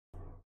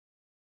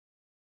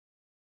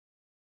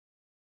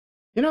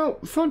You know,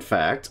 fun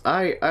fact,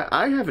 I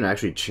haven't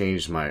actually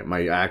changed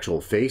my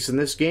actual face in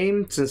this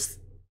game since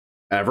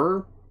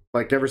ever.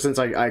 Like, ever since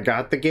I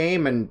got the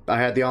game and I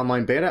had the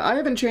online beta, I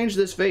haven't changed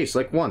this face,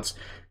 like, once.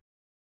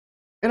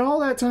 And all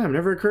that time, it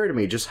never occurred to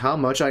me just how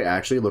much I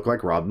actually look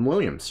like Robin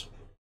Williams.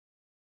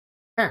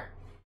 Huh.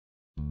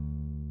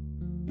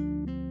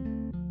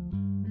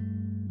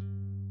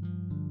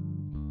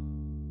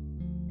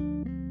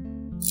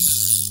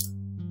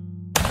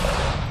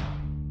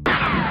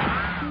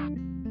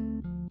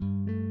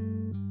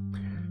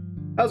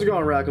 How's it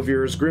going, Radical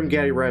viewers? Grim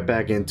Gaddy right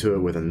back into it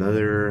with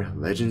another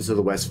Legends of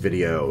the West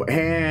video.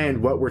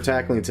 And what we're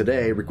tackling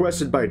today,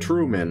 requested by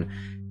Truman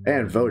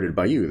and voted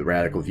by you, the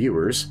Radical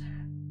viewers,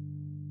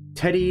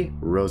 Teddy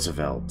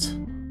Roosevelt.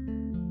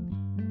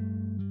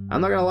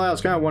 I'm not gonna lie, I was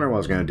kind of wondering what I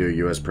was gonna do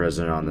US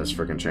President on this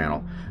freaking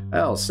channel.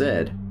 Well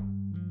said.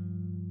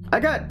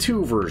 I got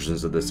two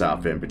versions of this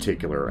outfit in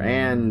particular,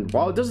 and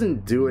while it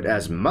doesn't do it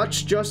as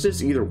much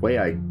justice either way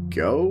I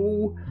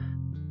go,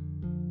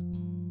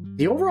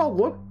 the overall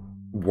look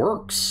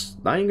works,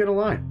 not even gonna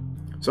lie.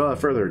 So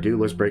without further ado,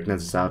 let's break down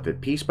this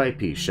outfit piece by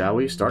piece, shall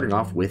we? Starting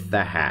off with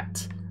the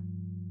hat.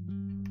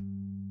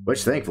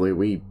 Which thankfully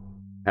we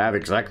have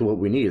exactly what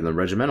we need in the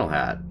regimental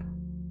hat.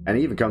 And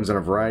it even comes in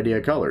a variety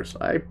of colors.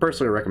 I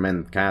personally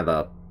recommend kind of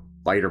the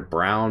lighter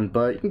brown,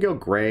 but you can go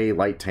gray,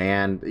 light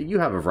tan. You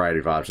have a variety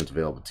of options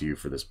available to you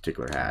for this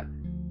particular hat.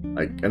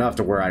 Like, enough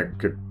to where I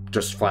could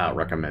just flat out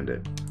recommend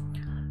it.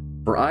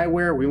 For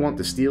eyewear, we want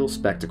the steel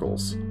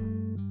spectacles.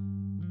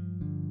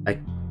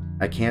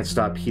 I can't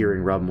stop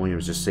hearing Robin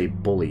Williams just say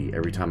bully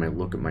every time I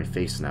look at my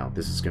face now.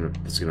 This is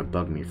gonna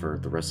bug me for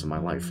the rest of my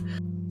life.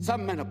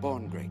 Some men are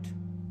born great.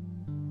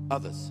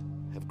 Others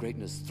have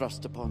greatness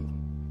thrust upon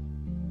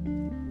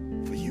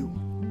them. For you,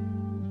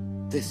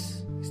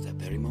 this is that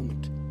very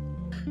moment.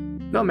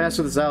 No mask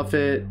with this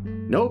outfit,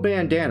 no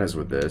bandanas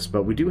with this,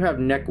 but we do have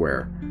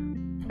neckwear.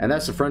 And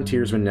that's the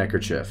Frontiersman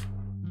neckerchief.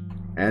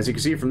 And as you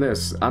can see from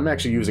this, I'm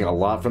actually using a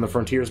lot from the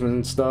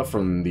Frontiersman stuff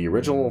from the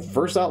original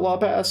first Outlaw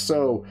Pass,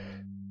 so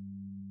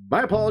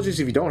my apologies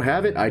if you don't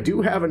have it. I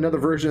do have another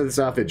version of this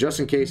outfit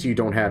just in case you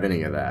don't have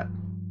any of that.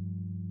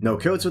 No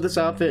coats with this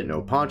outfit, no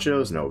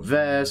ponchos, no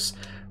vests.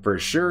 For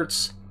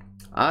shirts,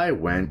 I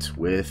went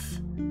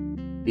with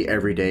the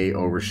everyday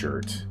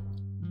overshirt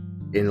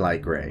in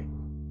light gray.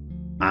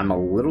 I'm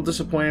a little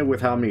disappointed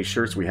with how many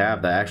shirts we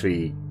have that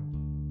actually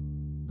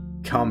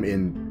come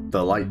in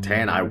the light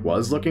tan I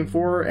was looking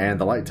for, and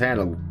the light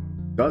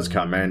tan does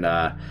come in,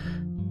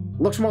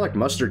 looks more like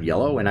mustard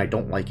yellow, and I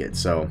don't like it,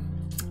 so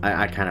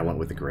I kind of went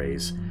with the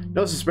grays.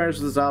 No suspenders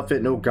with this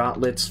outfit, no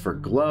gauntlets. For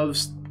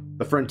gloves,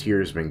 the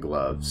Frontiersman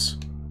gloves.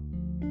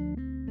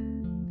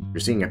 You're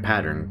seeing a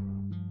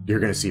pattern, you're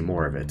going to see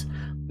more of it.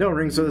 No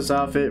rings with this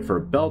outfit. For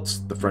belts,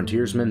 the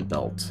Frontiersman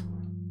belt.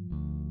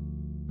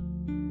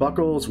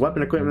 Buckles,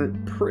 weapon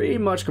equipment, pretty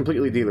much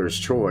completely dealer's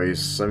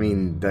choice. I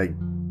mean,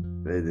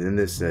 in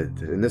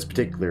this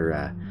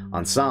particular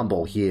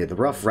ensemble here, the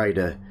Rough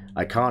Rider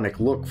iconic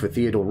look for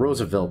Theodore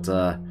Roosevelt,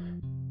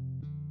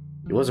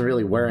 he wasn't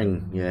really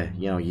wearing,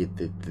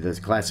 the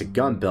classic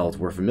gun belt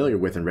we're familiar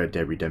with in Red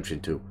Dead Redemption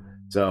 2.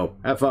 So,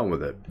 have fun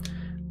with it.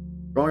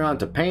 Going on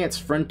to pants,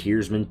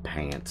 Frontiersman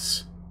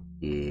pants.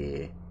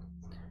 Yeah.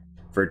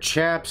 For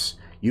chaps,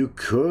 you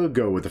could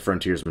go with the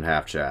Frontiersman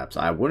half chaps.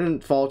 I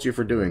wouldn't fault you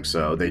for doing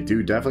so. They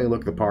do definitely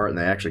look the part, and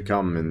they actually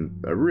come in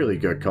a really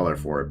good color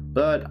for it.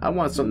 But I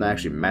want something to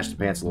actually match the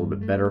pants a little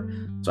bit better,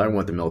 so I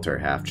went the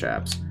military half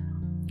chaps.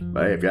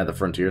 But hey, if you had the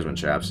Frontiersman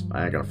chaps,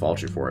 I ain't gonna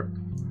fault you for it.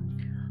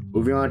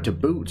 Moving on to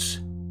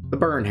boots, the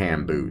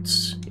Burnham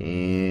boots,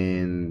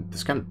 in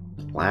this kind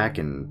of black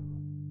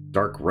and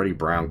dark ruddy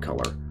brown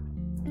color.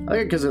 I like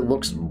it because it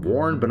looks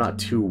worn, but not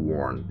too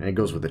worn, and it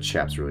goes with the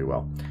chaps really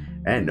well.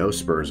 And no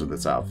spurs with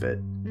this outfit.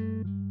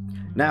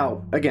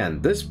 Now,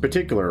 again, this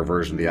particular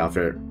version of the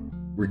outfit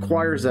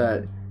requires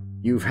that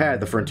you've had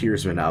the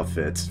Frontiersman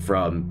outfits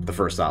from the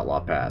first Outlaw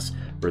Pass.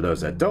 For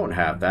those that don't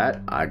have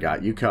that, I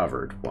got you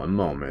covered. One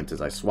moment as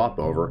I swap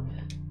over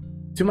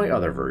to my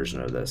other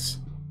version of this.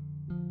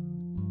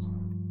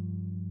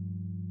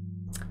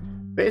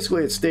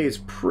 Basically, it stays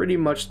pretty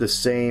much the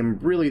same.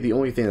 Really, the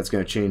only thing that's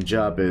going to change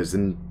up is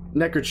the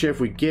neckerchief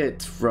we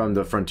get from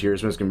the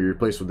Frontiersman is going to be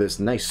replaced with this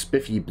nice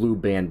spiffy blue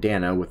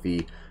bandana with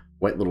the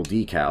white little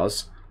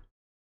decals.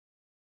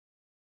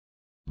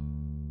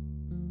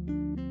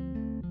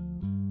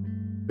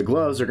 The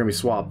gloves are going to be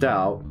swapped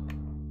out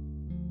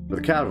with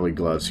the cavalry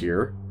gloves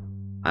here.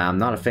 I'm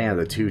not a fan of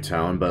the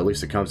two-tone, but at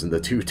least it comes in the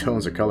two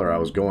tones of color I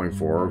was going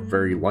for.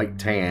 Very light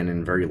tan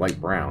and very light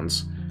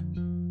browns.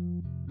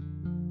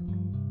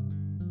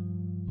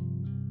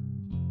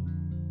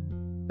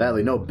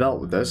 Sadly, no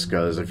belt with this,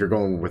 because if you're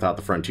going without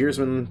the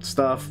Frontiersman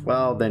stuff,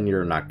 well, then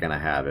you're not going to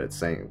have it.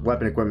 Same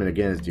weapon equipment,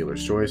 again, is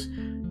dealer's choice.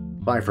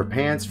 Fine for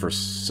pants, for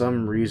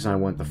some reason I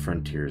went the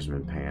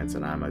Frontiersman pants,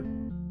 and I'm a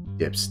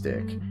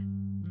dipstick.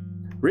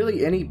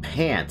 Really, any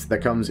pant that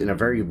comes in a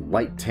very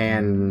light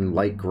tan,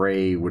 light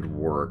gray would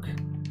work.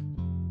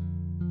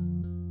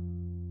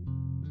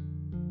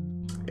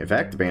 In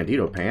fact, the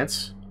Bandito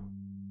pants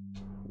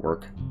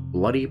work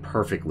bloody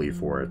perfectly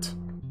for it.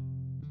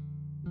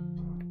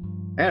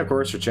 And of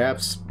course, for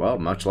chaps, well,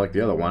 much like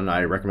the other one,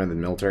 I recommend the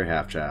military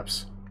half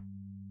chaps.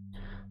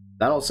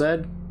 That all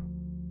said,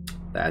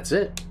 that's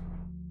it.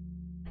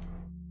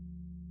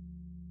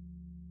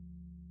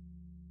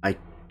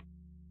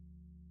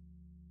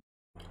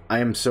 I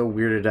am so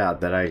weirded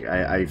out that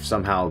I've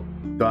somehow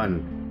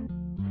done.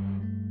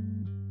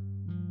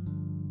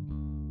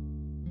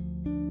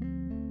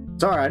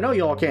 Sorry, I know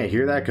y'all can't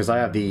hear that because I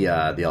have the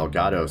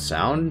Elgato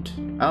sound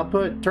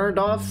output turned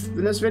off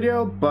in this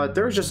video, but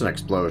there's just an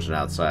explosion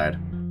outside.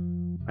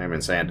 I'm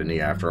in Saint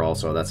Denis after all,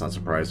 so that's not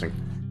surprising.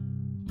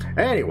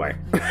 Anyway.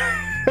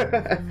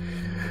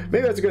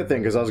 Maybe that's a good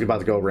thing, because I was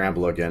about to go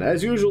ramble again.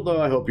 As usual, though,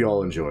 I hope you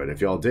all enjoyed.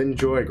 If y'all did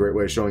enjoy, a great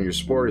way of showing your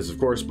support is, of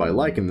course, by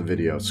liking the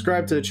video,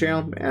 subscribe to the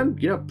channel,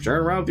 and, you know,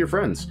 sharing around with your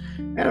friends.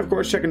 And, of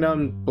course, checking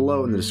down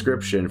below in the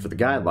description for the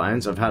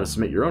guidelines of how to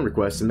submit your own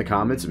requests in the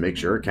comments and make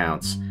sure it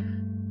counts.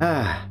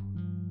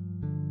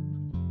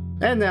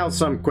 And now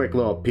some quick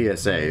little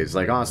PSAs.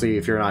 Like, honestly,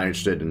 if you're not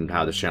interested in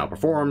how this channel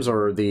performs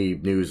or the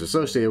news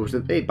associated with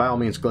it, hey, by all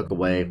means, click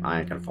away.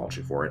 I ain't gonna fault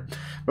you for it.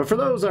 But for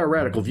those that are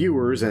Radical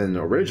viewers and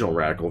original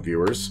Radical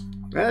viewers,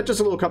 just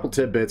a little couple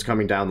tidbits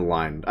coming down the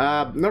line.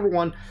 Number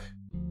one,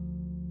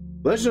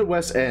 Legend of the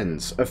West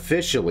ends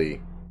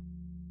officially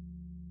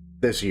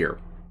this year.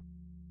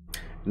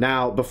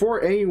 Now,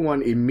 before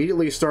anyone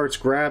immediately starts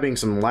grabbing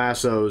some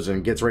lassos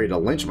and gets ready to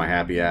lynch my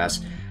happy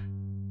ass,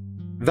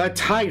 the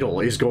title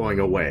is going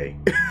away.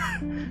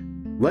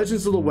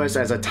 Legends of the West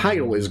as a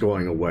title is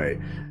going away.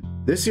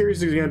 This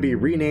series is going to be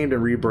renamed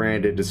and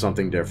rebranded to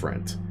something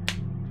different.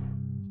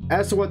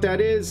 As to what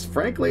that is,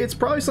 frankly, it's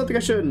probably something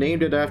I should have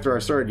named it after I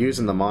started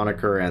using the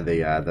moniker and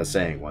the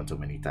saying one too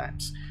many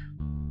times.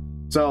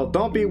 So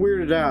don't be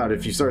weirded out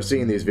if you start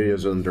seeing these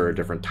videos under a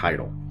different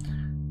title.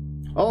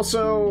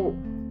 Also,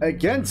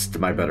 against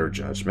my better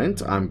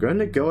judgment, I'm going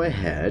to go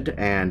ahead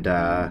and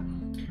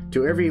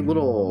to every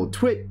little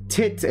twit,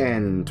 tit,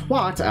 and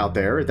twat out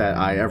there that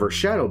I ever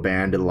shadow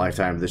banned in the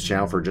lifetime of this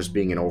channel for just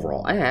being an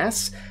overall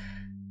ass,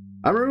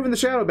 I'm removing the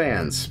shadow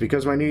bans,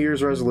 because my New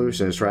Year's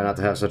resolution is try not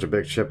to have such a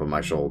big chip on my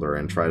shoulder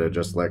and try to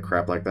just let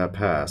crap like that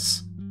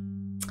pass.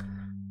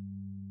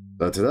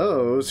 So to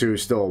those who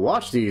still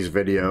watch these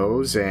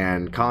videos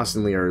and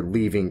constantly are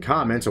leaving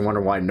comments and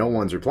wonder why no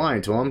one's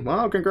replying to them,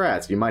 well,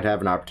 congrats, you might have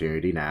an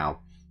opportunity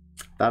now.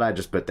 Thought I'd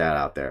just put that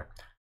out there.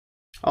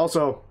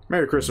 Also,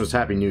 Merry Christmas,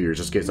 Happy New Year,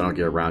 just in case I don't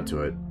get around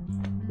to it.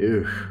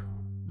 Ew.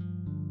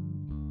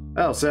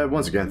 Well said,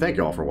 once again, thank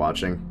you all for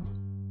watching.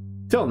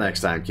 Till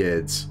next time,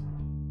 kids.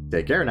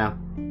 Take care now.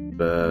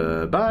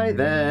 Bye-bye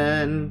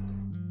then.